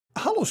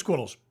Hello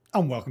Squirrels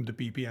and welcome to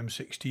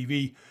BPM6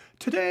 TV.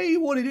 Today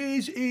what it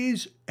is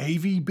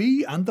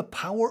AVB and the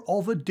Power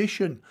of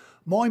Addition.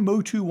 My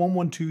MOTU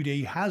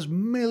 112D has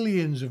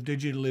millions of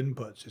digital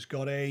inputs. It's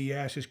got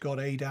AES, it's got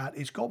ADAT,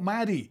 it's got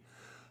MADI,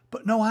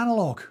 but no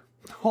analog.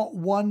 Not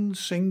one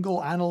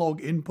single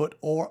analog input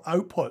or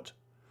output.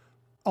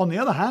 On the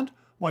other hand,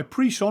 my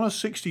Presonus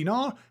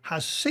 16R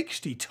has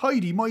 60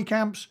 tidy mic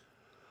amps,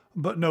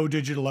 but no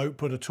digital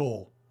output at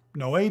all.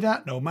 No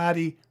ADAT, no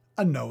MADI,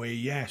 and no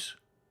AES.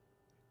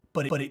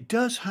 But it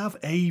does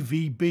have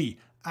AVB,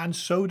 and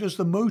so does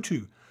the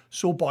MOTU.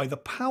 So by the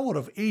power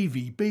of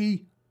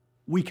AVB,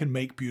 we can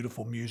make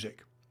beautiful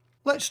music.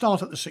 Let's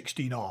start at the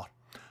 16R.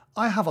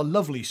 I have a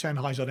lovely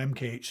Sennheiser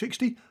MKH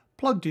 60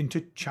 plugged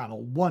into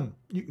channel 1.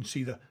 You can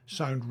see the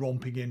sound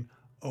romping in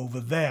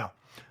over there.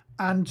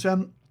 And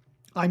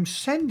I'm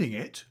sending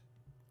it,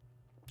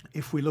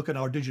 if we look at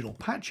our digital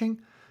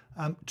patching,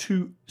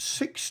 to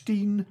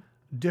 16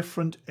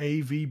 different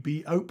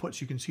AVB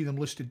outputs. You can see them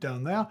listed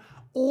down there.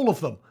 All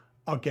of them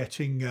are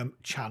getting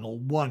channel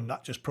 1.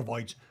 That just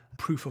provides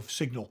proof of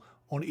signal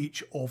on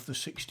each of the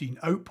 16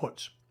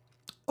 outputs.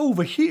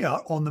 Over here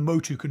on the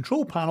MOTU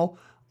control panel,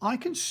 I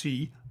can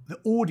see the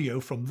audio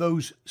from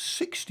those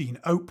 16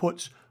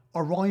 outputs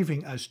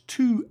arriving as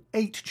two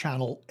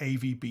 8-channel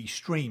AVB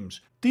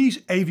streams. These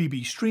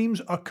AVB streams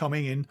are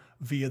coming in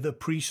via the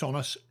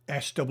Presonus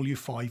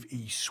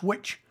SW5E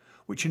switch,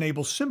 which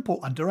enables simple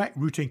and direct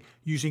routing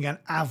using an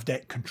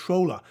AVDECC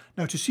controller.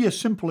 Now, to see a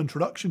simple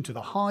introduction to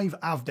the Hive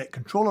AVDECC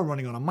controller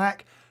running on a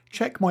Mac,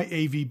 check my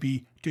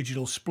AVB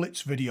digital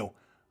splits video,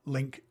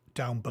 link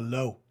down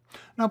below.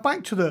 Now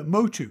back to the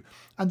MOTU,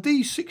 and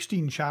these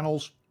 16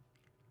 channels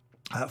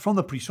from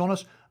the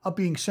Presonus are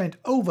being sent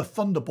over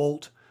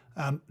Thunderbolt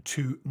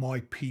to my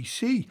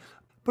PC.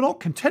 But not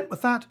content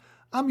with that,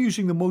 I'm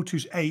using the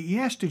MOTU's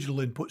AES digital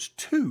inputs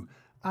too,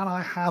 and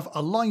I have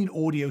a Line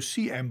Audio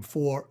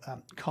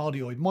CM4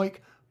 cardioid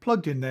mic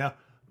plugged in there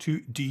to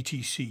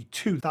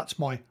DTC2. That's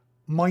my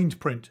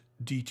MindPrint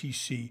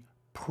DTC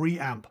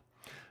preamp.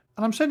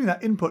 And I'm sending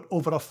that input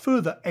over a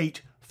further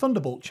 8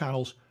 Thunderbolt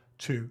channels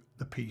to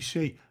the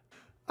PC.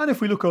 And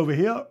if we look over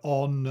here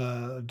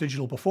on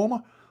Digital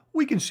Performer,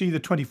 we can see the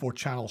 24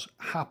 channels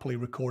happily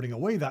recording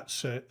away.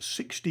 That's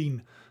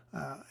 16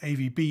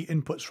 AVB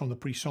inputs from the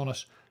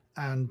Presonus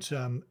and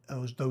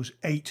those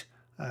 8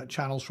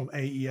 channels from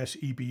AES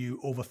EBU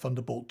over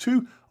Thunderbolt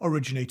 2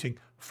 originating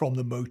from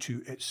the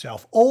MOTU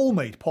itself, all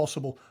made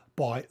possible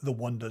by the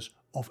wonders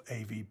of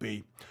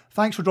AVB.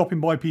 Thanks for dropping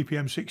by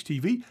BPM6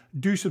 TV.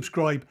 Do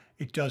subscribe,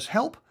 it does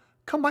help.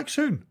 Come back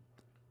soon.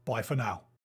 Bye for now.